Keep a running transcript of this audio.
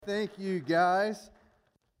Thank you, guys.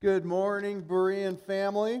 Good morning, Berean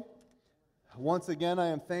family. Once again, I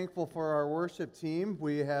am thankful for our worship team.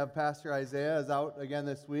 We have Pastor Isaiah is out again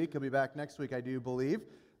this week. He'll be back next week, I do believe.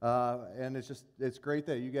 And it's great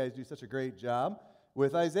that you guys do such a great job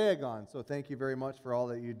with Isaiah gone. So thank you very much for all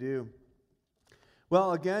that you do.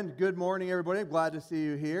 Well, again, good morning, everybody. I'm glad to see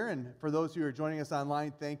you here. And for those who are joining us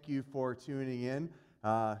online, thank you for tuning in.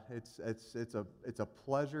 It's a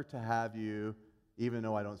pleasure to have you, even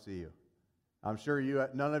though I don't see you. I'm sure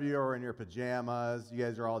none of you are in your pajamas. You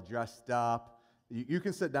guys are all dressed up. You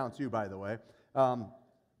can sit down too, by the way.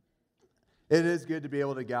 It is good to be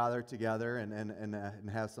able to gather together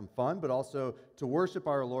and have some fun, but also to worship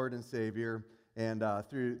our Lord and Savior, and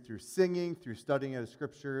through singing, through studying of the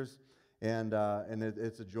Scriptures, and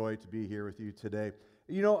it's a joy to be here with you today.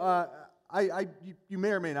 You know, you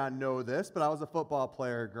may or may not know this, but I was a football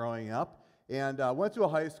player growing up. And went to a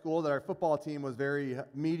high school that our football team was very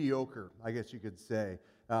mediocre, I guess you could say.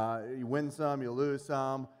 You win some, you lose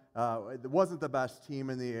some. It wasn't the best team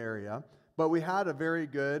in the area. But we had a very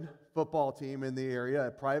good football team in the area,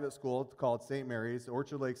 a private school called St. Mary's,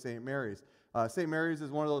 Orchard Lake St. Mary's. St. Mary's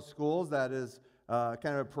is one of those schools that is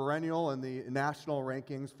kind of perennial in the national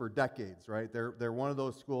rankings for decades, right? They're one of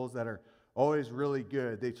those schools that are always really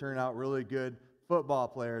good. They turn out really good football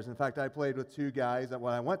players. In fact, I played with two guys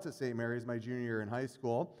when I went to St. Mary's my junior year in high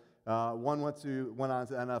school. One went on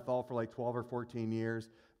to NFL for like 12 or 14 years.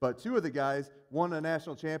 But two of the guys won a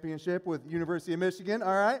national championship with University of Michigan.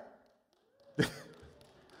 All right?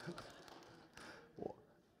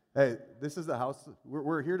 Hey, this is the house.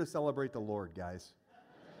 We're here to celebrate the Lord, guys.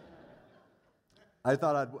 I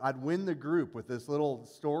thought I'd win the group with this little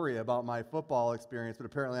story about my football experience, but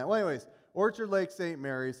apparently not. Well, anyways, Orchard Lake St.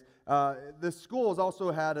 Mary's. The school has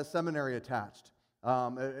also had a seminary attached.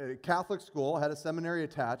 A Catholic school had a seminary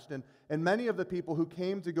attached, and many of the people who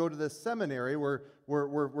came to go to this seminary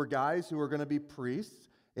were guys who were going to be priests,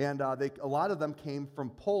 and a lot of them came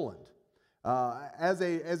from Poland. As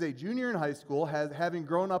a junior in high school, having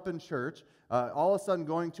grown up in church, all of a sudden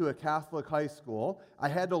going to a Catholic high school, I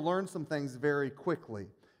had to learn some things very quickly.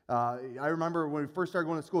 I remember when we first started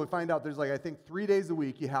going to school, we find out there's I think 3 days a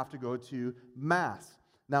week you have to go to Mass.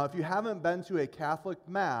 Now, if you haven't been to a Catholic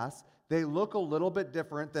Mass, they look a little bit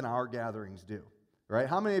different than our gatherings do, right?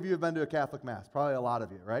 How many of you have been to a Catholic Mass? Probably a lot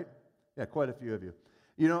of you, right? Yeah, quite a few of you.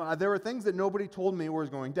 You know, there were things that nobody told me was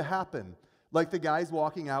going to happen, like the guys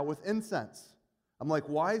walking out with incense. I'm like,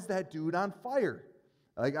 why is that dude on fire?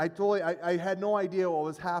 Like I had no idea what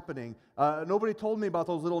was happening. Nobody told me about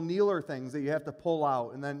those little kneeler things that you have to pull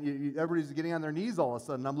out, and then everybody's getting on their knees all of a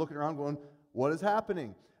sudden. I'm looking around going, what is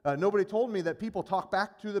happening? Nobody told me that people talk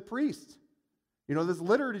back to the priest. You know, this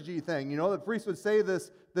liturgy thing. You know, the priest would say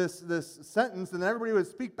this sentence, and then everybody would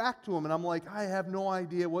speak back to him, and I'm like, I have no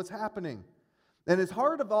idea what's happening. And as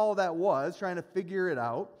hard of all that was, trying to figure it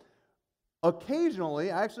out, occasionally,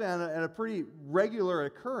 actually on a pretty regular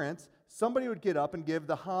occurrence, somebody would get up and give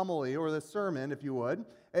the homily or the sermon, if you would,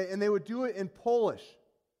 and they would do it in Polish.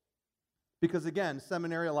 Because again,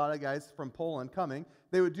 seminary, a lot of guys from Poland coming,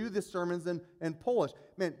 they would do the sermons in Polish.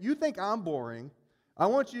 Man, you think I'm boring. I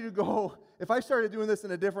want you to go, if I started doing this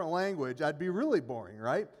in a different language, I'd be really boring,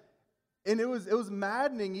 right? And it was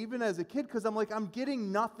maddening even as a kid, because I'm like, I'm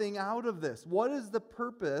getting nothing out of this. What is the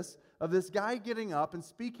purpose of this guy getting up and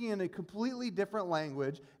speaking in a completely different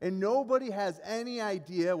language, and nobody has any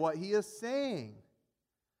idea what he is saying?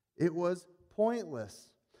 It was pointless.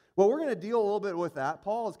 Well, we're going to deal a little bit with that.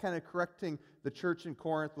 Paul is kind of correcting the church in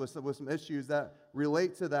Corinth with some issues that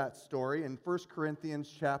relate to that story in 1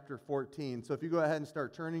 Corinthians chapter 14. So if you go ahead and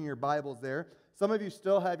start turning your Bibles there. Some of you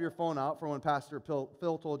still have your phone out from when Pastor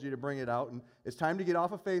Phil told you to bring it out. And it's time to get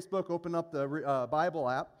off of Facebook, open up the Bible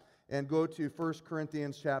app, and go to 1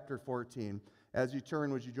 Corinthians chapter 14. As you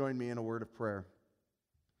turn, would you join me in a word of prayer?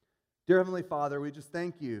 Dear Heavenly Father, we just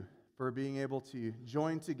thank you for being able to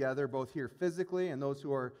join together, both here physically and those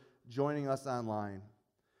who are joining us online.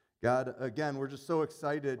 God, again, we're just so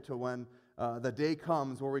excited to when the day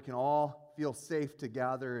comes where we can all feel safe to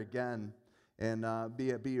gather again and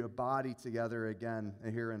be a body together again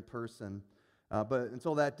here in person. But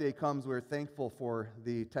until that day comes, we're thankful for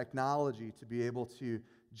the technology to be able to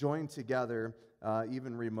join together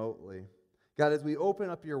even remotely. God, as we open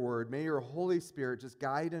up your word, may your Holy Spirit just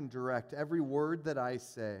guide and direct every word that I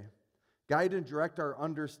say. Guide and direct our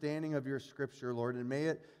understanding of your scripture, Lord, and may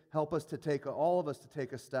it help us all of us to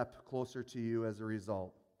take a step closer to you as a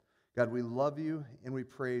result. God, we love you and we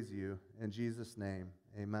praise you. In Jesus' name,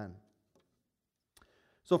 amen.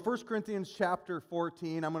 So 1 Corinthians chapter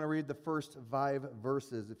 14, I'm going to read the first 5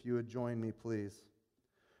 verses, if you would join me, please.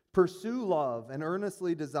 Pursue love and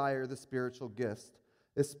earnestly desire the spiritual gifts,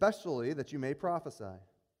 especially that you may prophesy.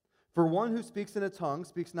 For one who speaks in a tongue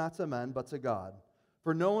speaks not to men, but to God,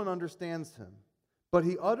 for no one understands him. But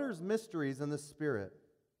he utters mysteries in the Spirit.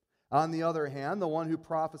 On the other hand, the one who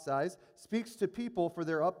prophesies speaks to people for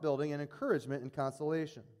their upbuilding and encouragement and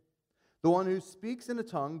consolation. The one who speaks in a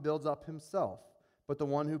tongue builds up himself, but the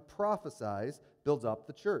one who prophesies builds up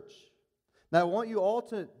the church. Now I want you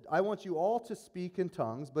all to speak in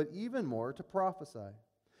tongues, but even more to prophesy.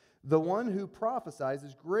 The one who prophesies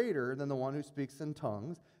is greater than the one who speaks in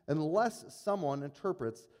tongues, unless someone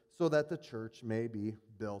interprets, so that the church may be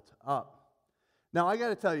built up. Now, I got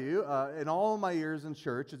to tell you, in all of my years in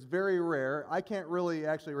church, it's very rare. I can't really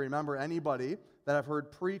actually remember anybody that I've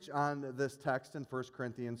heard preach on this text in 1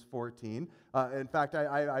 Corinthians 14. In fact,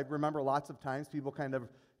 I remember lots of times people kind of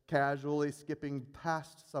casually skipping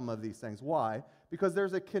past some of these things. Why? Because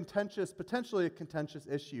there's potentially a contentious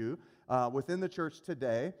issue within the church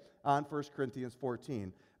today on 1 Corinthians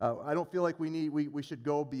 14. I don't feel like we should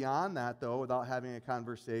go beyond that, though, without having a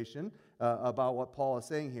conversation about what Paul is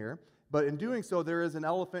saying here. But in doing so, there is an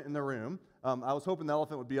elephant in the room. I was hoping the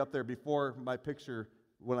elephant would be up there before my picture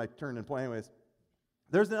when I turned and point. Anyways,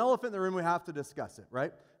 there's an elephant in the room. We have to discuss it,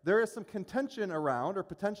 right? There is some contention around, or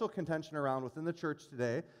potential contention around within the church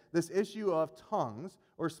today, this issue of tongues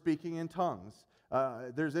or speaking in tongues.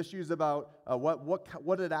 There's issues about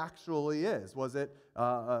what it actually is. Was it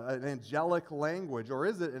an angelic language, or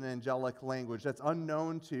is it an angelic language that's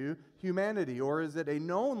unknown to humanity, or is it a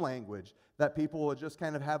known language that people will just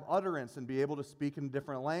kind of have utterance and be able to speak in a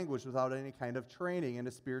different language without any kind of training in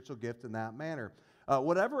a spiritual gift in that manner?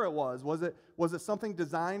 Whatever it was it something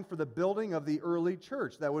designed for the building of the early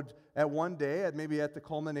church that would, at one day, maybe at the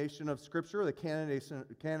culmination of Scripture, the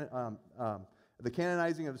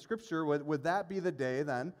canonizing of Scripture, would that be the day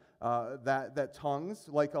then that tongues,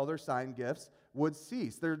 like other sign gifts, would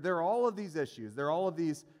cease? There are all of these issues. There are all of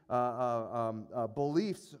these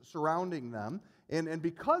beliefs surrounding them. And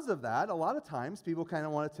because of that, a lot of times people kind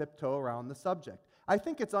of want to tiptoe around the subject. I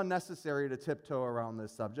think it's unnecessary to tiptoe around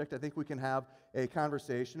this subject. I think we can have a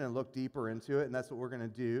conversation and look deeper into it, and that's what we're going to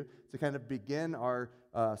do to kind of begin our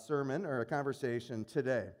sermon or a conversation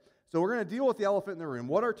today. So we're going to deal with the elephant in the room.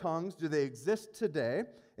 What are tongues? Do they exist today?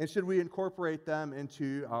 And should we incorporate them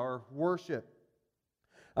into our worship?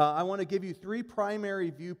 I want to give you three primary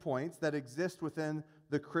viewpoints that exist within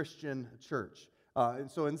the Christian church. And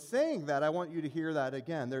so in saying that, I want you to hear that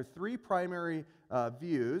again. There are three primary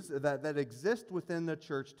views that exist within the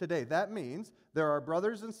church today. That means there are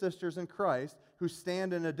brothers and sisters in Christ who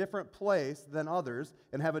stand in a different place than others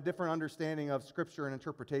and have a different understanding of Scripture and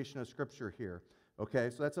interpretation of Scripture here. Okay,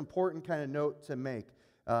 so that's an important kind of note to make.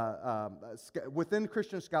 Within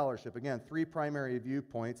Christian scholarship, again, three primary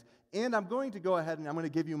viewpoints. And I'm going to go ahead and I'm going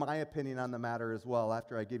to give you my opinion on the matter as well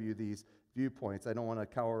after I give you these viewpoints. I don't want to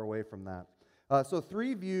cower away from that. So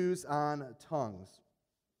three views on tongues.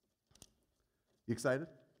 You excited?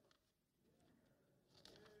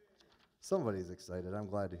 Somebody's excited. I'm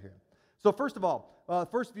glad to hear. So first of all,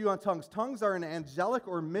 first view on tongues. Tongues are an angelic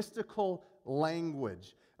or mystical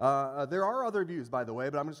language. There are other views, by the way,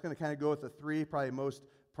 but I'm just going to kind of go with the three, probably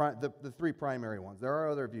the three primary ones. There are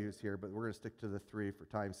other views here, but we're going to stick to the three for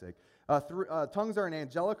time's sake. Tongues are an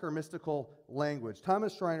angelic or mystical language.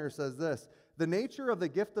 Thomas Schreiner says this: the nature of the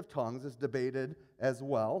gift of tongues is debated as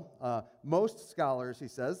well. Most scholars, he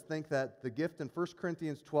says, think that the gift in 1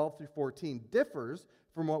 Corinthians 12 through 14 differs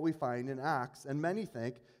from what we find in Acts, and many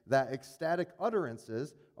think that ecstatic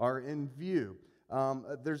utterances are in view.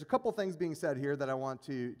 There's a couple things being said here that I want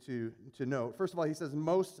to note. First of all, he says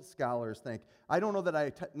most scholars think. I don't know that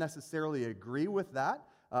I necessarily agree with that.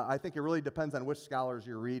 I think it really depends on which scholars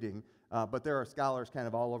you're reading. But there are scholars kind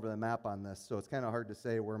of all over the map on this, so it's kind of hard to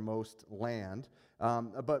say where most land.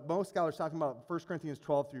 But most scholars talking about 1 Corinthians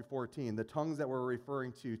 12 through 14, the tongues that we're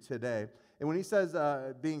referring to today. And when he says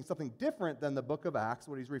being something different than the book of Acts,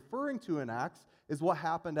 what he's referring to in Acts is what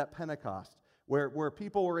happened at Pentecost, where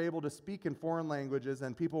people were able to speak in foreign languages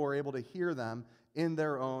and people were able to hear them in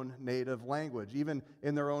their own native language, even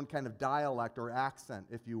in their own kind of dialect or accent,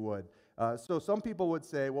 if you would. So some people would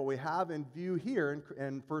say what we have in view here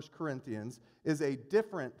in 1 Corinthians is a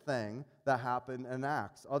different thing that happened in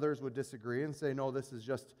Acts. Others would disagree and say, no, this is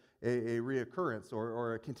just a reoccurrence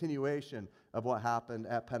or a continuation of what happened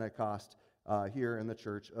at Pentecost here in the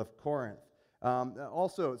church of Corinth.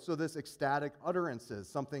 Also, so this ecstatic utterances,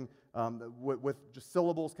 something with just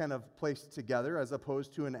syllables kind of placed together as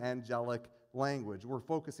opposed to an angelic language. We're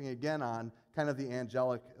focusing again on kind of the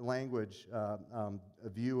angelic language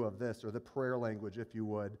view of this, or the prayer language, if you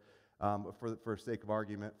would, for sake of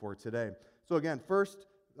argument for today. So again, first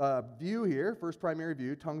view here, first primary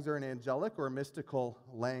view, tongues are an angelic or mystical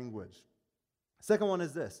language. Second one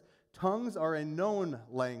is this: tongues are a known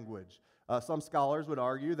language. Some scholars would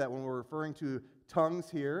argue that when we're referring to tongues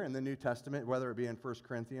here in the New Testament, whether it be in 1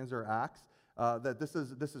 Corinthians or Acts, that this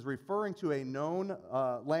is referring to a known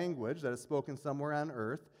language that is spoken somewhere on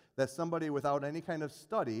earth, that somebody without any kind of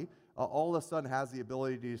study all of a sudden has the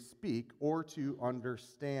ability to speak or to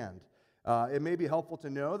understand. It may be helpful to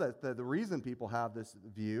know that the reason people have this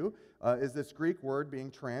view is this Greek word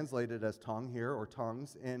being translated as tongue here, or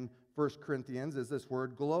tongues, in 1 Corinthians, is this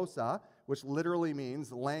word glossa, which literally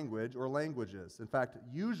means language or languages. In fact,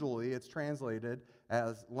 usually it's translated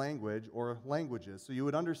as language or languages. So you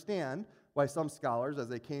would understand why some scholars, as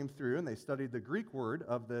they came through and they studied the Greek word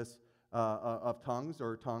of this of tongues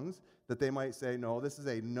or tongues, that they might say, no, this is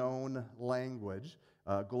a known language.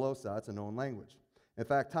 Glossa, it's a known language. In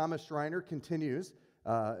fact, Thomas Schreiner continues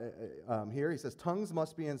here. He says, tongues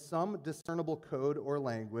must be in some discernible code or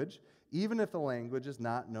language, even if the language is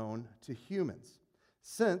not known to humans.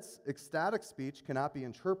 Since ecstatic speech cannot be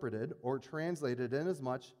interpreted or translated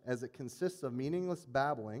inasmuch as it consists of meaningless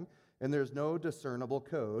babbling and there's no discernible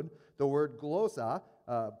code, the word glossa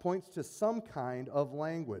points to some kind of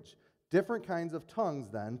language. Different kinds of tongues,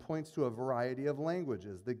 then, points to a variety of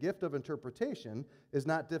languages. The gift of interpretation is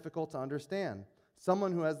not difficult to understand.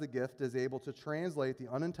 Someone who has the gift is able to translate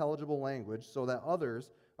the unintelligible language so that others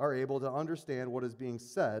are able to understand what is being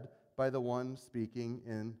said by the one speaking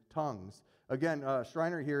in tongues. Again,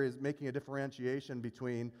 Schreiner here is making a differentiation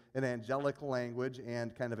between an angelic language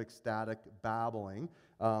and kind of ecstatic babbling.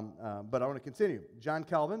 But I want to continue. John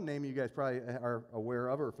Calvin, name you guys probably are aware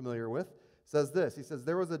of or familiar with, says this. He says,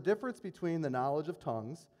 there was a difference between the knowledge of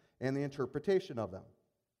tongues and the interpretation of them.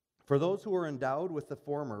 For those who were endowed with the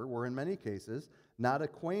former were in many cases not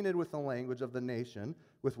acquainted with the language of the nation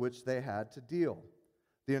with which they had to deal.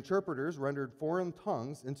 The interpreters rendered foreign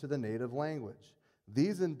tongues into the native language.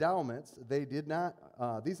 These endowments they did not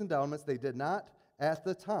at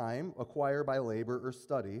the time acquire by labor or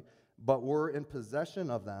study, but were in possession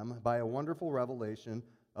of them by a wonderful revelation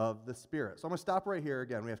of the Spirit. So I'm going to stop right here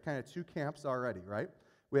again. We have kind of two camps already, right?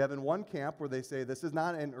 We have in one camp where they say this is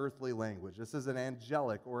not an earthly language. This is an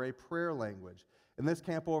angelic or a prayer language. In this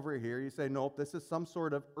camp over here, you say, nope, this is some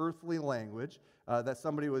sort of earthly language that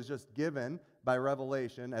somebody was just given by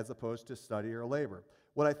revelation as opposed to study or labor.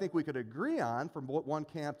 What I think we could agree on from one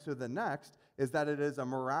camp to the next is that it is a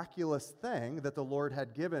miraculous thing that the Lord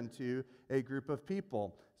had given to a group of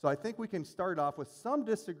people. So I think we can start off with some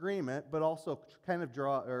disagreement, but also kind of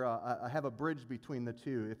draw or have a bridge between the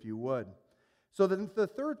two, if you would. So then the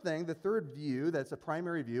third thing, the third view, that's a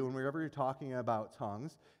primary view whenever you're talking about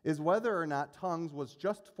tongues, is whether or not tongues was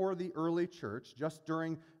just for the early church, just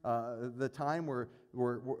during the time where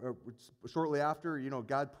shortly after,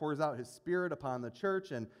 God pours out His Spirit upon the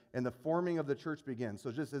church and the forming of the church begins.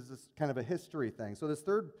 So just as this kind of a history thing. So this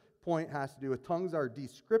third point has to do with tongues are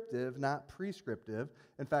descriptive, not prescriptive.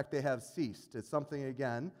 In fact, they have ceased. It's something,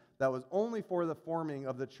 again, that was only for the forming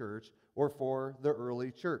of the church or for the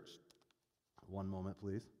early church. One moment,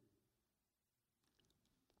 please.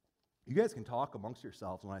 You guys can talk amongst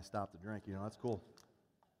yourselves when I stop to drink. That's cool.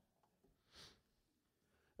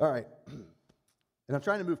 All right. And I'm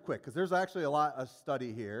trying to move quick because there's actually a lot of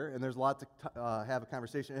study here, and there's a lot to have a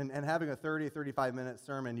conversation. And having a 30, 35-minute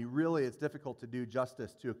sermon, it's difficult to do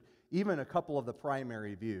justice to even a couple of the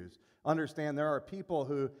primary views. Understand there are people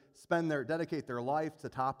who dedicate their life to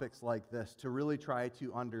topics like this to really try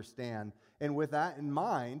to understand. And with that in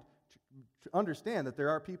mind, understand that there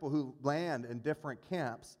are people who land in different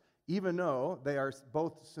camps, even though they are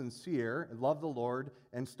both sincere and love the Lord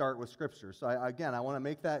and start with Scripture. So I want to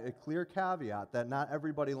make that a clear caveat that not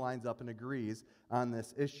everybody lines up and agrees on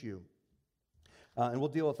this issue. And we'll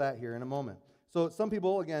deal with that here in a moment. So some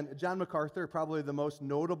people, again, John MacArthur, probably the most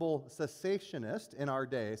notable cessationist in our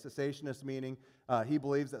day. Cessationist meaning he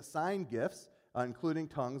believes that sign gifts, including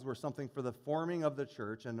tongues, were something for the forming of the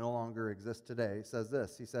church and no longer exist today. He says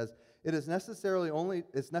this. He says, it's necessary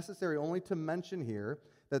only to mention here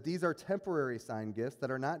that these are temporary sign gifts that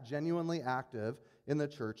are not genuinely active in the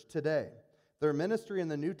church today. Their ministry in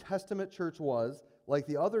the New Testament church was, like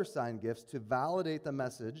the other sign gifts, to validate the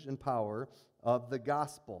message and power of the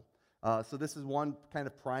gospel. So this is one kind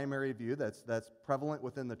of primary view that's prevalent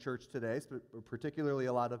within the church today, particularly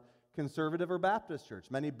a lot of conservative or Baptist church.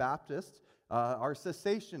 Many Baptists are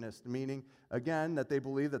cessationist, meaning, again, that they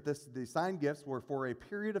believe that the sign gifts were for a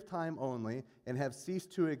period of time only and have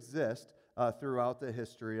ceased to exist throughout the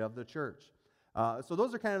history of the church. So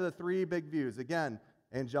those are kind of the three big views. Again,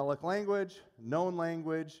 angelic language, known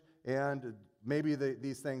language, and maybe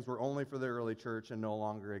these things were only for the early church and no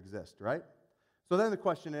longer exist, right? So then the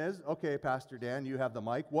question is, okay, Pastor Dan, you have the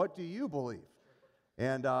mic. What do you believe?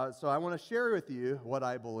 And so I want to share with you what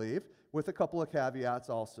I believe with a couple of caveats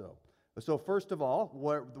also. So first of all,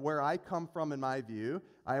 where I come from in my view,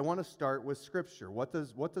 I want to start with Scripture. What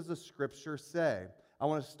does the Scripture say? I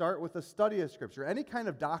want to start with a study of Scripture. Any kind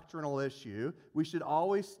of doctrinal issue, we should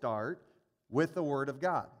always start with the Word of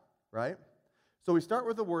God, right? So we start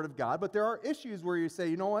with the Word of God, but there are issues where you say,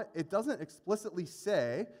 you know what, it doesn't explicitly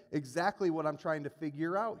say exactly what I'm trying to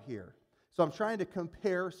figure out here. So I'm trying to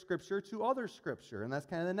compare Scripture to other Scripture, and that's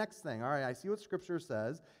kind of the next thing. All right, I see what Scripture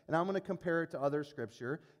says, and I'm going to compare it to other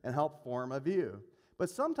Scripture and help form a view. But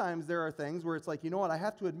sometimes there are things where it's like, you know what, I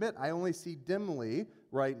have to admit, I only see dimly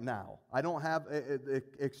right now. I don't have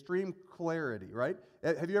extreme clarity, right?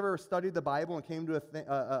 Have you ever studied the Bible and came to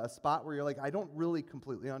a spot where you're like, I don't really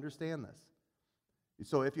completely understand this?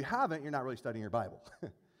 So if you haven't, you're not really studying your Bible,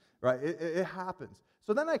 right? It happens.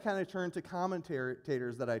 So then I kind of turn to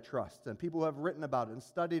commentators that I trust and people who have written about it and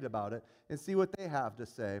studied about it and see what they have to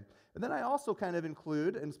say. And then I also kind of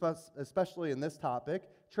include, and especially in this topic,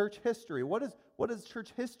 church history. What does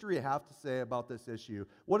church history have to say about this issue?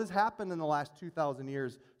 What has happened in the last 2,000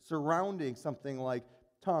 years surrounding something like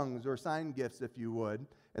tongues or sign gifts, if you would?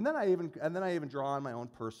 And then I even draw on my own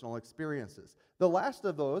personal experiences. The last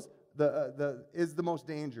of those is the most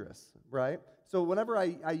dangerous, right? So whenever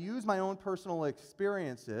I use my own personal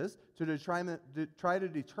experiences to try to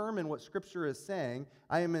determine what Scripture is saying,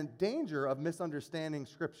 I am in danger of misunderstanding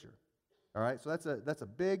Scripture. All right, so that's a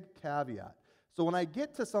big caveat. So when I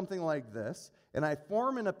get to something like this, and I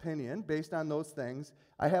form an opinion based on those things,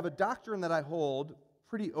 I have a doctrine that I hold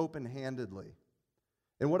pretty open-handedly.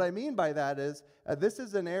 And what I mean by that is, this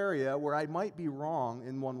is an area where I might be wrong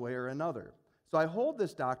in one way or another. So I hold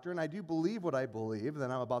this doctrine, I do believe what I believe that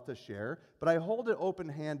I'm about to share, but I hold it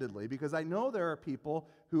open-handedly because I know there are people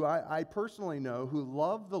who I personally know who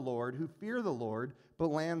love the Lord, who fear the Lord, but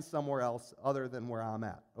land somewhere else other than where I'm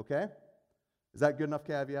at, okay? Is that good enough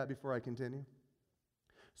caveat before I continue?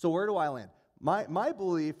 So where do I land? My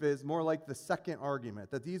belief is more like the second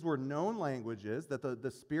argument, that these were known languages, that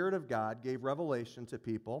the Spirit of God gave revelation to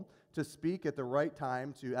people to speak at the right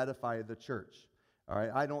time to edify the church. All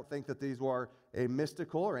right, I don't think that these were a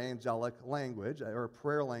mystical or angelic language, or a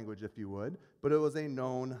prayer language, if you would, but it was a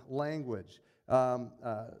known language.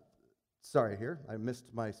 Sorry here, I missed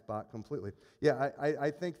my spot completely. Yeah, I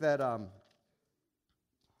think that,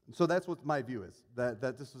 so that's what my view is, that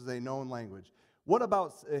this was a known language. What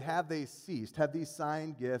about, have they ceased? Have these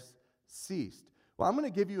sign gifts ceased? Well, I'm going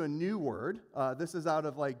to give you a new word. This is out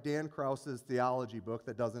of like Dan Krause's theology book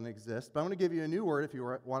that doesn't exist, but I'm going to give you a new word if you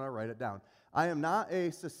want to write it down. I am not a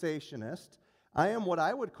cessationist. I am what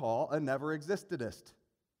I would call a never-existedist.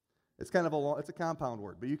 It's kind of it's a compound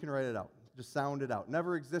word, but you can write it out. Just sound it out.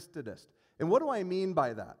 Never-existedist. And what do I mean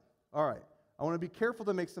by that? All right, I want to be careful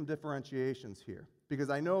to make some differentiations here, because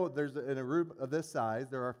I know in a group of this size,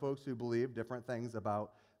 there are folks who believe different things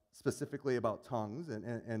specifically about tongues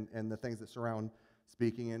and the things that surround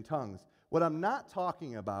speaking in tongues. What I'm not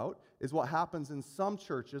talking about is what happens in some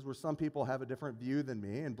churches where some people have a different view than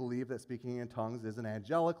me and believe that speaking in tongues is an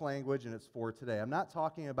angelic language and it's for today. I'm not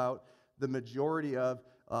talking about the majority of,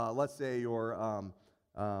 let's say, your,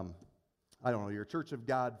 I don't know, your Church of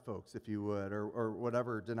God folks, if you would, or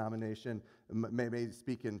whatever denomination may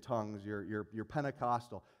speak in tongues, your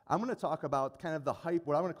Pentecostal. I'm going to talk about kind of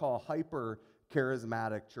what I'm going to call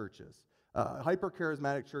hyper-charismatic churches.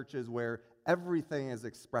 Hyper-charismatic churches where everything is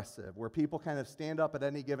expressive, where people kind of stand up at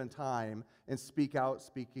any given time and speak out,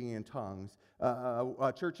 speaking in tongues.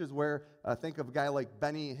 Churches where, think of a guy like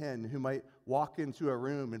Benny Hinn, who might walk into a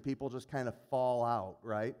room and people just kind of fall out,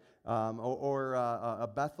 right? Or a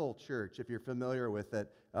Bethel church, if you're familiar with it.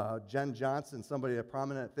 Jen Johnson, a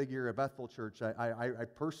prominent figure at Bethel Church, I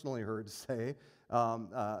personally heard say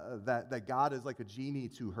that God is like a genie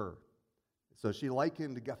to her. So she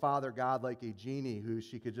likened Father God like a genie who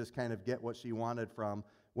she could just kind of get what she wanted from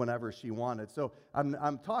whenever she wanted. So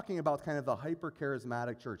I'm talking about kind of the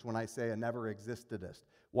hyper-charismatic church when I say a never-existedist.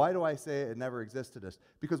 Why do I say a never-existedist?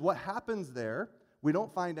 Because what happens there, we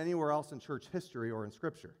don't find anywhere else in church history or in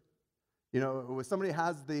Scripture. You know, somebody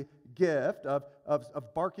has the gift of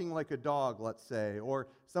barking like a dog, let's say, or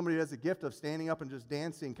somebody has a gift of standing up and just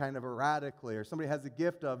dancing kind of erratically, or somebody has a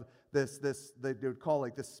gift of this they would call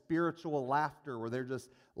like this spiritual laughter where they're just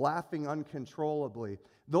laughing uncontrollably.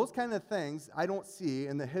 Those kind of things I don't see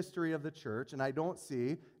in the history of the church, and I don't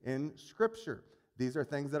see in Scripture. These are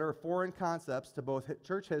things that are foreign concepts to both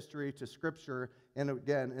church history, to Scripture, and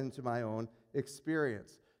again, into my own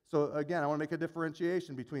experience. So again, I want to make a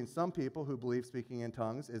differentiation between some people who believe speaking in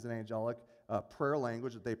tongues is an angelic prayer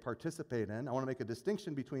language that they participate in. I want to make a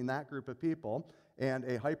distinction between that group of people and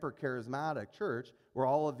a hyper-charismatic church where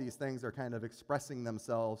all of these things are kind of expressing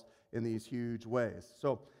themselves in these huge ways.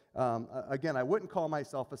 So again, I wouldn't call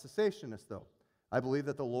myself a cessationist, though. I believe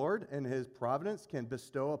that the Lord in His providence can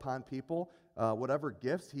bestow upon people whatever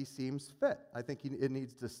gifts He seems fit. I think it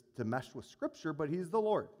needs to mesh with Scripture, but He's the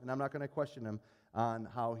Lord, and I'm not going to question Him on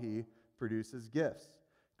how He produces gifts.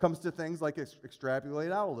 Comes to things like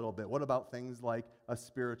extrapolate out a little bit. What about things like a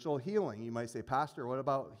spiritual healing? You might say, Pastor, what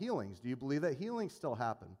about healings? Do you believe that healings still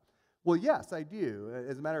happen? Well, yes, I do.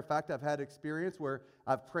 As a matter of fact, I've had experience where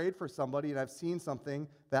I've prayed for somebody and I've seen something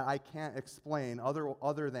that I can't explain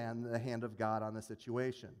other than the hand of God on the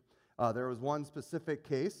situation. There was one specific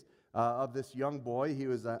case of this young boy. He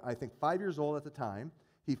was, I think, 5 years old at the time.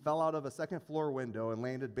 He fell out of a second-floor window and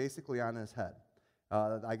landed basically on his head.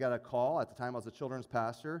 I got a call. At the time, I was a children's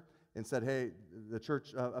pastor and said, hey, the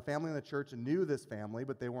church, a family in the church knew this family,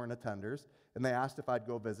 but they weren't attenders, and they asked if I'd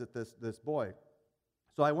go visit this boy.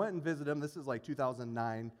 So I went and visited him. This is like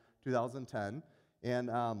 2009, 2010, and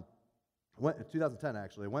 2010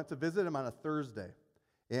 actually. Went to visit him on a Thursday,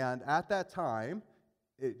 and at that time,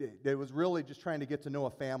 it was really just trying to get to know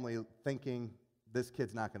a family, thinking this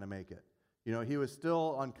kid's not going to make it. You know, he was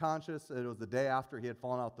still unconscious. It was the day after he had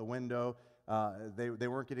fallen out the window. They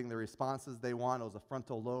weren't getting the responses they want. It was a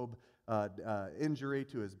frontal lobe injury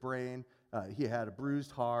to his brain. He had a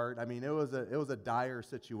bruised heart. I mean, it was a dire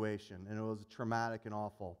situation, and it was traumatic and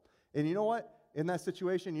awful. And you know what? In that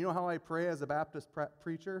situation, you know how I pray as a Baptist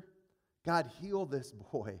preacher? God, heal this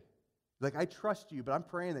boy. Like, I trust you, but I'm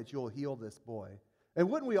praying that you'll heal this boy. And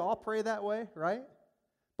wouldn't we all pray that way, right?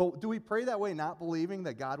 But do we pray that way not believing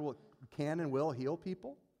that God can and will heal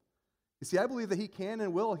people? You see, I believe that He can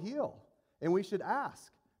and will heal. And we should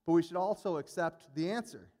ask, but we should also accept the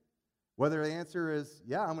answer. Whether the answer is,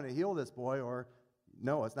 yeah, I'm going to heal this boy, or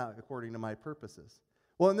no, it's not according to my purposes.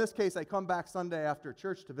 Well, in this case, I come back Sunday after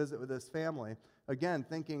church to visit with this family, again,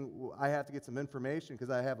 thinking I have to get some information because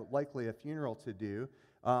I have likely a funeral to do.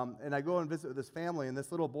 And I go and visit with this family, and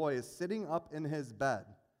this little boy is sitting up in his bed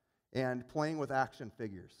and playing with action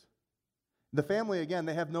figures. The family, again,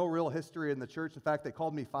 they have no real history in the church. In fact, they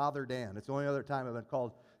called me Father Dan. It's the only other time I've been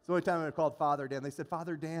called. It's the only time I've been called Father Dan. They said,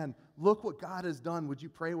 Father Dan, look what God has done. Would you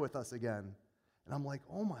pray with us again? And I'm like,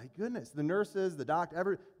 oh my goodness. The nurses, the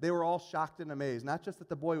doctor, they were all shocked and amazed. Not just that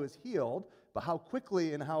the boy was healed, but how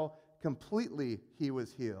quickly and how completely he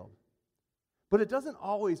was healed. But it doesn't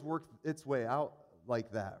always work its way out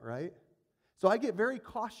like that, right? So I get very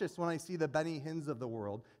cautious when I see the Benny Hinns of the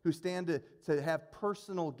world who stand to have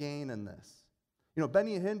personal gain in this. You know,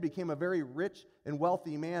 Benny Hinn became a very rich and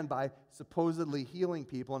wealthy man by supposedly healing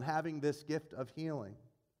people and having this gift of healing.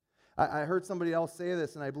 I heard somebody else say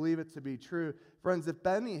this, and I believe it to be true. Friends, if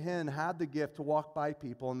Benny Hinn had the gift to walk by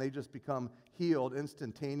people and they just become healed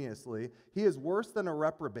instantaneously, he is worse than a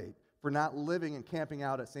reprobate for not living and camping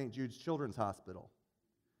out at St. Jude's Children's Hospital.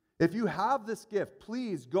 If you have this gift,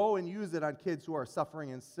 please go and use it on kids who are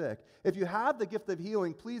suffering and sick. If you have the gift of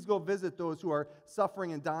healing, please go visit those who are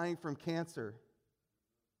suffering and dying from cancer.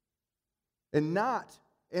 And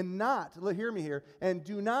hear me here, and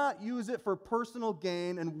do not use it for personal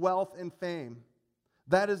gain and wealth and fame.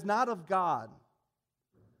 That is not of God.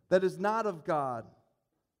 That is not of God.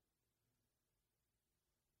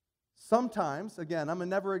 Sometimes, again, I'm a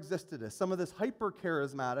never existedist. Some of this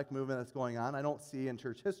hyper-charismatic movement that's going on, I don't see in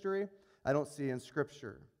church history. I don't see in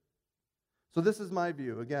Scripture. So this is my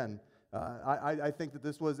view. Again, I think that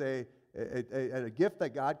this was a gift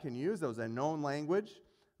that God can use. That was a known language.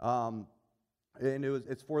 And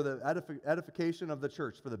it's for the edification of the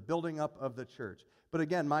church, for the building up of the church. But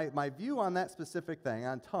again, my view on that specific thing,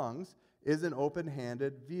 on tongues, is an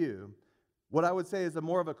open-handed view. What I would say is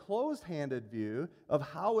more of a closed-handed view of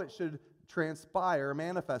how it should transpire,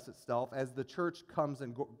 manifest itself as the church comes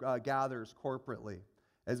and gathers corporately,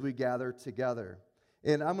 as we gather together.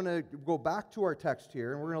 And I'm going to go back to our text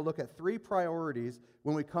here, and we're going to look at 3 priorities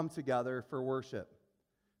when we come together for worship.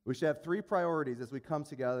 We should have 3 priorities as we come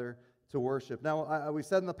together to worship. Now, we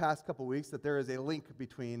said in the past couple weeks that there is a link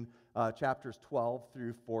between chapters 12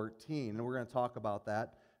 through 14, and we're going to talk about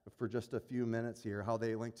that for just a few minutes here, how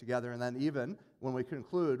they link together. And then even when we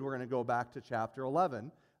conclude, we're going to go back to chapter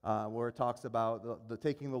 11, where it talks about the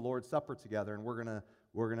taking the Lord's Supper together, and we're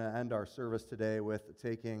going to end our service today with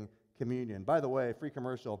taking communion. By the way, free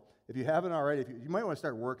commercial, if you haven't already, you might want to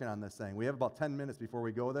start working on this thing. We have about 10 minutes before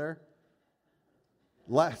we go there.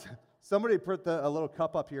 Somebody put a little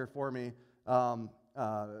cup up here for me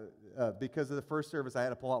because of the first service. I had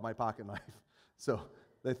to pull out my pocket knife. So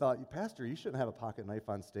They thought, Pastor, you shouldn't have a pocket knife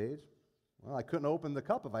on stage. Well, I couldn't open the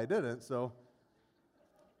cup if I didn't, so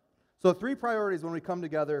 3 priorities when we come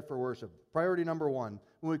together for worship. Priority number 1,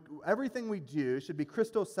 everything we do should be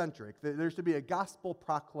Christocentric. There should be a gospel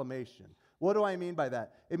proclamation. What do I mean by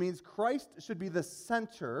that? It means Christ should be the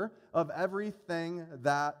center of everything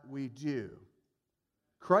that we do.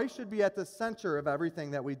 Christ should be at the center of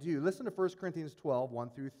everything that we do. Listen to 1 Corinthians 12, 1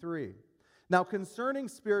 through 3. Now, concerning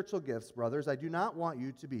spiritual gifts, brothers, I do not want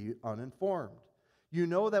you to be uninformed. You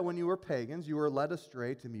know that when you were pagans, you were led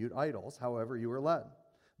astray to mute idols, however you were led.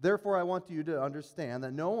 Therefore, I want you to understand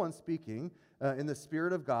that no one speaking in the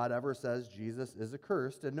Spirit of God ever says Jesus is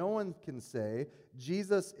accursed, and no one can say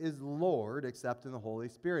Jesus is Lord except in the Holy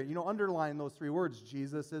Spirit. Underline those 3 words,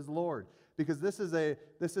 Jesus is Lord, because this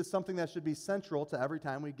is something that should be central to every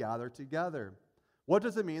time we gather together. What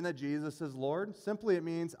does it mean that Jesus is Lord? Simply, it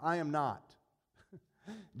means I am not.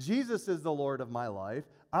 Jesus is the Lord of my life.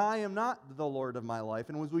 I am not the Lord of my life.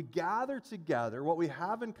 And as we gather together, what we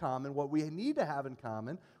have in common, what we need to have in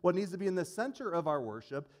common, what needs to be in the center of our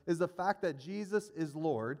worship is the fact that Jesus is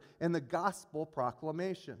Lord and the gospel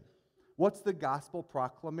proclamation. What's the gospel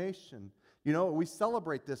proclamation? We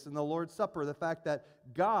celebrate this in the Lord's Supper, the fact that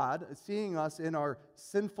God, seeing us in our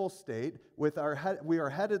sinful state, we are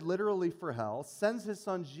headed literally for hell, sends His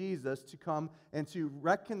Son Jesus to come and to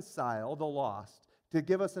reconcile the lost, to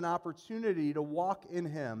give us an opportunity to walk in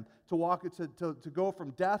Him, to go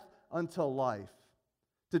from death unto life,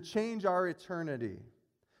 to change our eternity.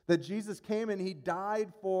 That Jesus came and He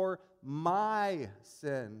died for my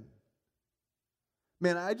sin.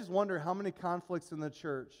 Man, I just wonder how many conflicts in the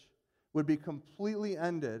church would be completely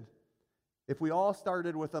ended if we all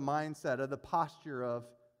started with a mindset of the posture of,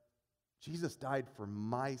 Jesus died for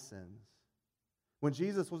my sins. When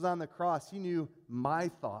Jesus was on the cross, He knew my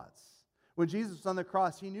thoughts. When Jesus was on the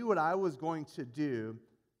cross, He knew what I was going to do.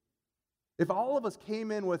 If all of us came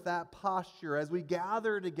in with that posture as we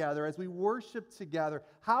gather together, as we worship together,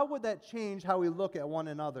 how would that change how we look at one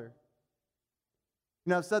another?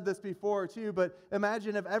 I've said this before too, but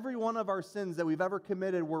imagine if every one of our sins that we've ever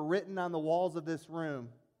committed were written on the walls of this room.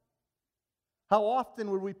 How often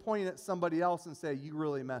would we point at somebody else and say, you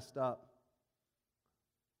really messed up?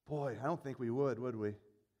 Boy, I don't think we would we?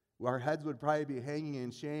 Our heads would probably be hanging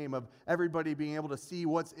in shame of everybody being able to see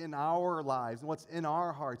what's in our lives and what's in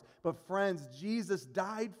our hearts. But friends, Jesus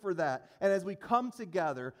died for that. And as we come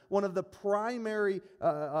together, one of the primary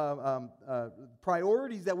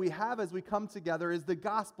priorities that we have as we come together is the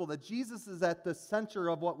gospel, that Jesus is at the center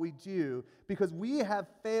of what we do because we have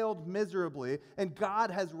failed miserably and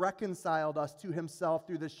God has reconciled us to Himself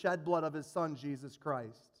through the shed blood of His Son, Jesus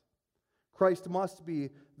Christ. Christ must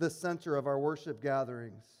be the center of our worship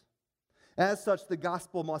gatherings. As such, the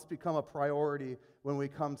gospel must become a priority when we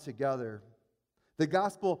come together. The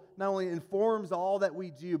gospel not only informs all that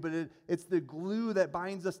we do, but it's the glue that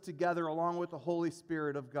binds us together along with the Holy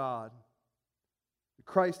Spirit of God.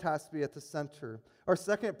 Christ has to be at the center. Our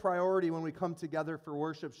second priority when we come together for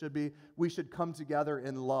worship should be we should come together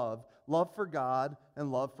in love. Love for God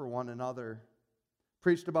and love for one another.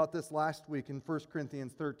 Preached about this last week in 1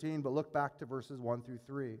 Corinthians 13, but look back to verses 1 through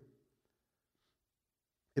 3.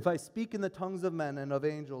 If I speak in the tongues of men and of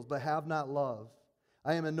angels, but have not love,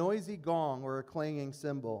 I am a noisy gong or a clanging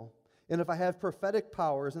cymbal. And if I have prophetic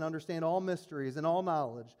powers and understand all mysteries and all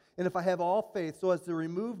knowledge, and if I have all faith so as to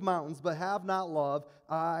remove mountains, but have not love,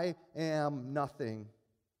 I am nothing.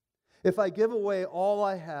 If I give away all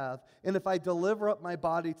I have, and if I deliver up my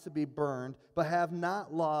body to be burned, but have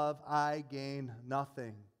not love, I gain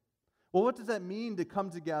nothing. Well, what does that mean to come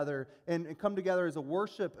together and come together as a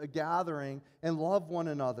worship, a gathering, and love one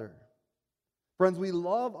another? Friends, we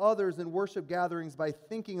love others in worship gatherings by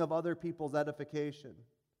thinking of other people's edification.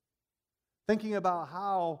 Thinking about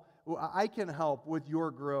how I can help with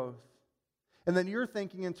your growth. And then you're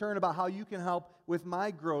thinking in turn about how you can help with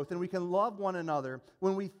my growth. And we can love one another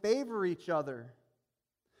when we favor each other.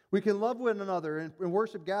 We can love one another in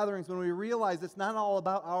worship gatherings when we realize it's not all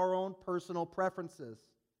about our own personal preferences.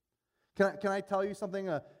 Can I tell you something?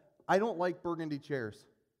 I don't like burgundy chairs.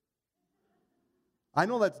 I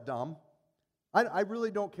know that's dumb. I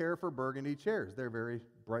really don't care for burgundy chairs. They're very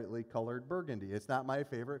brightly colored burgundy. It's not my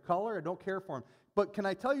favorite color. I don't care for them. But can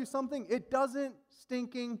I tell you something? It doesn't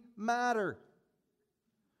stinking matter.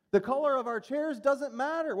 The color of our chairs doesn't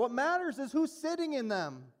matter. What matters is who's sitting in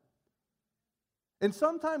them. And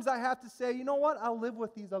sometimes I have to say, you know what? I'll live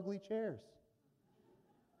with these ugly chairs.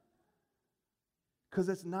 Because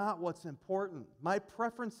it's not what's important. My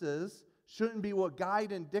preferences shouldn't be what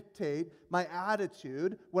guide and dictate my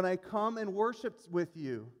attitude when I come and worship with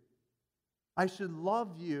you. I should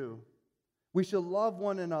love you. We should love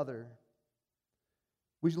one another.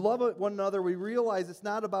 We love one another. We realize it's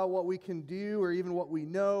not about what we can do or even what we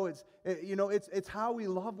know. It's how we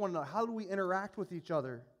love one another. How do we interact with each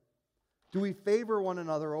other? Do we favor one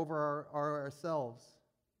another over ourselves?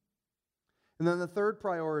 And then the third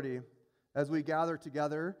priority as we gather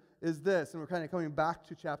together is this, and we're kind of coming back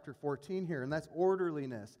to chapter 14 here, and that's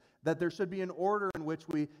orderliness. That there should be an order in which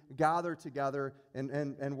we gather together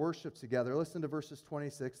and worship together. Listen to verses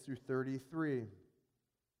 26 through 33.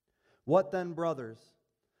 What then, brothers?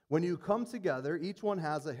 When you come together, each one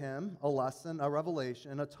has a hymn, a lesson, a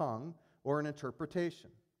revelation, a tongue, or an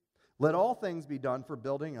interpretation. Let all things be done for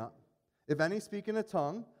building up. If any speak in a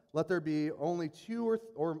tongue, let there be only two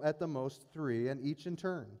or at the most three, and each in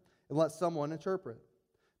turn, and let someone interpret.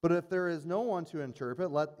 But if there is no one to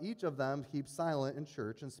interpret, let each of them keep silent in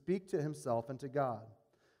church and speak to himself and to God.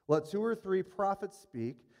 Let 2 or 3 prophets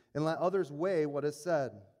speak, and let others weigh what is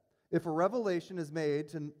said. If a revelation is made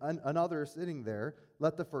to another sitting there,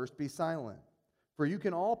 let the first be silent. For you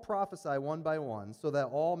can all prophesy one by one, so that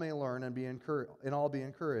all may learn and all be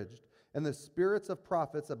encouraged. And the spirits of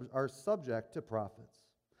prophets are subject to prophets.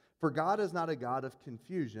 For God is not a God of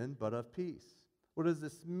confusion, but of peace. What does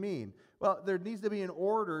this mean? Well, there needs to be an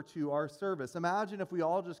order to our service. Imagine if we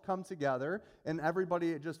all just come together and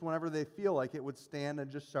everybody just whenever they feel like it would stand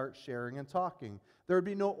and just start sharing and talking. There would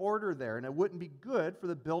be no order there, and it wouldn't be good for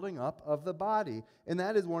the building up of the body. And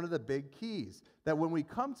that is one of the big keys, that when we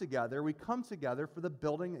come together for the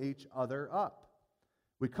building each other up.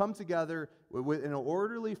 We come together in an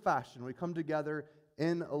orderly fashion. We come together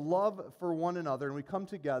in love for one another, and we come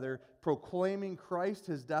together proclaiming Christ,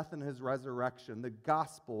 His death, and His resurrection, the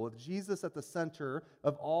gospel of Jesus at the center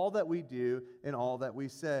of all that we do and all that we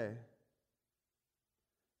say.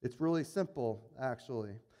 It's really simple,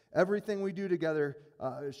 actually. Everything we do together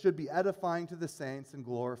should be edifying to the saints and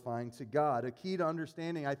glorifying to God. A key to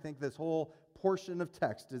understanding, I think, this whole portion of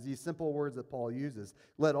text is these simple words that Paul uses.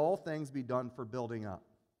 Let all things be done for building up.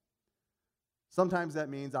 Sometimes that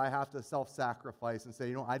means I have to self-sacrifice and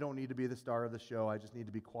say, I don't need to be the star of the show. I just need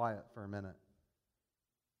to be quiet for a minute.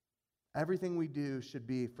 Everything we do should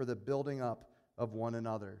be for the building up of one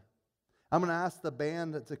another. I'm going to ask the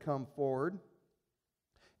band to come forward.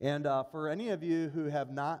 And for any of you who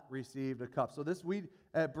have not received a cup, so we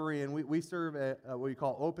at Berean, we serve what we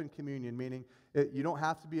call open communion, meaning you don't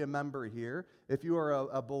have to be a member here. If you are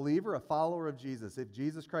a believer, a follower of Jesus, if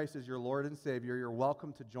Jesus Christ is your Lord and Savior, you're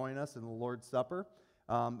welcome to join us in the Lord's Supper.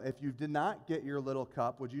 If you did not get your little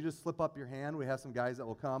cup, would you just slip up your hand? We have some guys that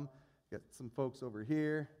will come. Get some folks over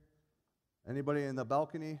here. Anybody in the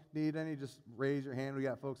balcony need any? Just raise your hand. We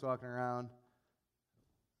got folks walking around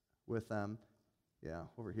with them. Yeah,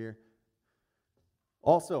 over here.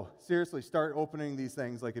 Also, seriously, start opening these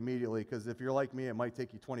things like immediately, because if you're like me, it might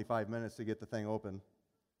take you 25 minutes to get the thing open.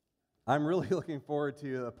 I'm really looking forward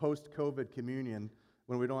to a post-COVID communion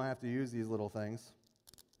when we don't have to use these little things.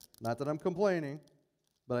 Not that I'm complaining,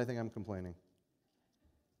 but I think I'm complaining.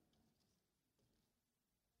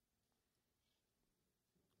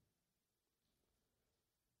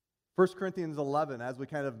 First Corinthians 11, as we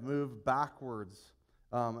kind of move backwards,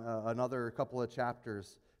 another couple of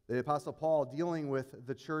chapters. The Apostle Paul dealing with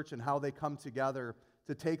the church and how they come together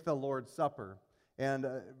to take the Lord's Supper. And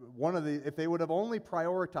if they would have only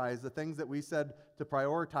prioritized the things that we said to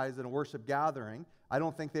prioritize in a worship gathering, I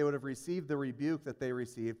don't think they would have received the rebuke that they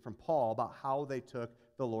received from Paul about how they took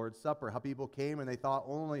the Lord's Supper, how people came and they thought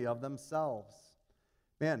only of themselves.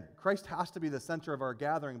 Man, Christ has to be the center of our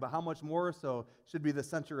gathering, but how much more so should be the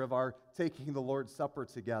center of our taking the Lord's Supper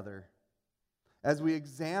together? As we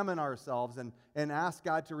examine ourselves and ask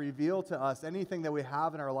God to reveal to us anything that we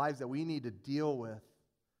have in our lives that we need to deal with.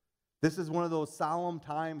 This is one of those solemn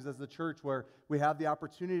times as the church where we have the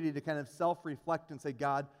opportunity to kind of self-reflect and say,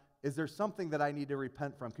 God, is there something that I need to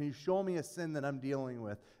repent from? Can you show me a sin that I'm dealing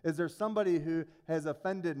with? Is there somebody who has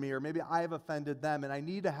offended me, or maybe I have offended them, and I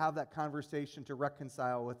need to have that conversation to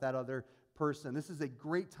reconcile with that other person? This is a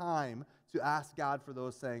great time to ask God for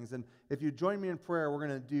those things. And if you join me in prayer, we're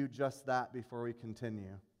going to do just that before we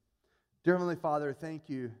continue. Dear Heavenly Father, thank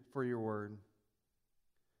you for your word.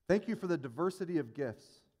 Thank you for the diversity of gifts.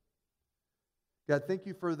 God, thank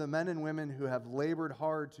you for the men and women who have labored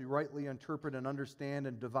hard to rightly interpret and understand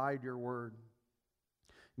and divide your word.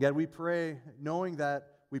 God, we pray knowing that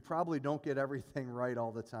we probably don't get everything right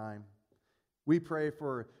all the time. We pray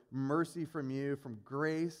for mercy from you, from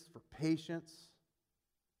grace, for patience,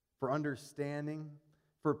 for understanding,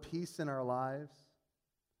 for peace in our lives.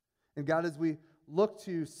 And God, as we look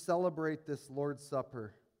to celebrate this Lord's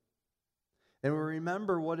Supper, and we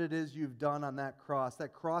remember what it is you've done on that cross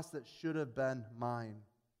that should have been mine.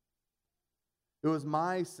 It was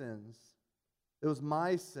my sins. It was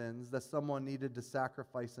my sins that someone needed to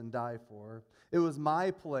sacrifice and die for. It was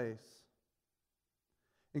my place.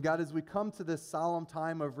 And God, as we come to this solemn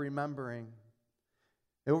time of remembering,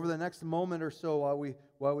 and over the next moment or so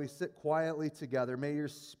while we sit quietly together, may your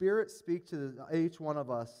Spirit speak to each one of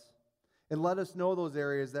us and let us know those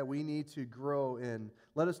areas that we need to grow in.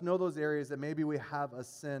 Let us know those areas that maybe we have a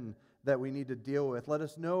sin that we need to deal with. Let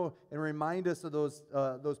us know and remind us of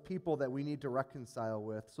those people that we need to reconcile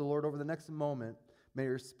with. So, Lord, over the next moment, may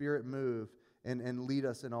your Spirit move and lead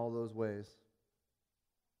us in all those ways.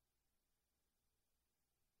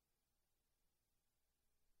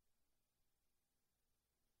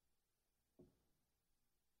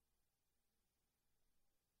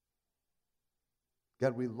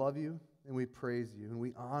 God, we love you and we praise you and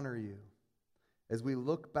we honor you as we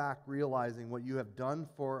look back realizing what you have done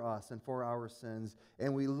for us and for our sins.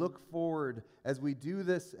 And we look forward as we do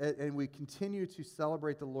this and we continue to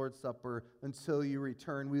celebrate the Lord's Supper until you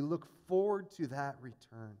return. We look forward to that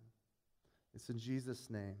return. It's in Jesus'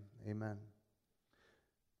 name. Amen.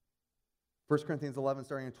 1 Corinthians 11,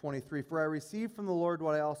 starting in 23. For I received from the Lord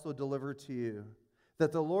what I also delivered to you,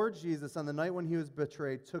 that the Lord Jesus, on the night when he was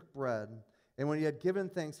betrayed, took bread. And when he had given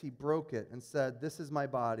thanks, he broke it and said, "This is my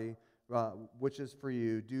body, which is for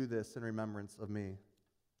you. Do this in remembrance of me."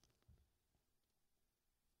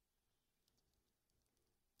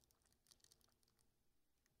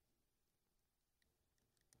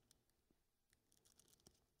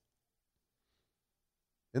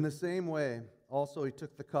 In the same way, also he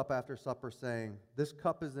took the cup after supper, saying, "This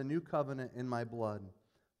cup is the new covenant in my blood.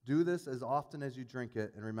 Do this as often as you drink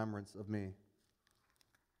it in remembrance of me."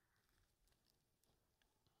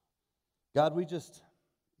 God, we just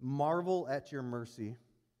marvel at your mercy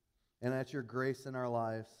and at your grace in our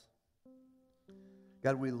lives.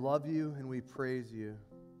 God, we love you and we praise you.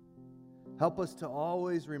 Help us to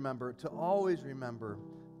always remember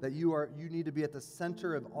that you need to be at the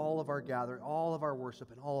center of all of our gathering, all of our worship,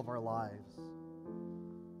 and all of our lives.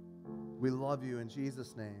 We love you in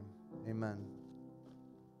Jesus' name. Amen.